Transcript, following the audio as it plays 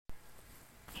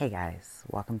Hey guys,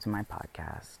 welcome to my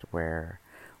podcast where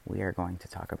we are going to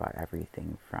talk about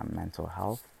everything from mental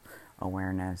health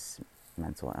awareness,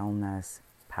 mental illness,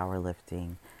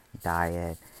 powerlifting,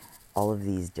 diet, all of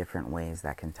these different ways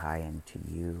that can tie into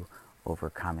you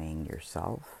overcoming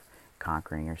yourself,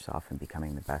 conquering yourself, and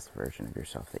becoming the best version of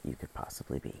yourself that you could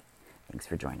possibly be. Thanks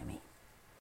for joining me.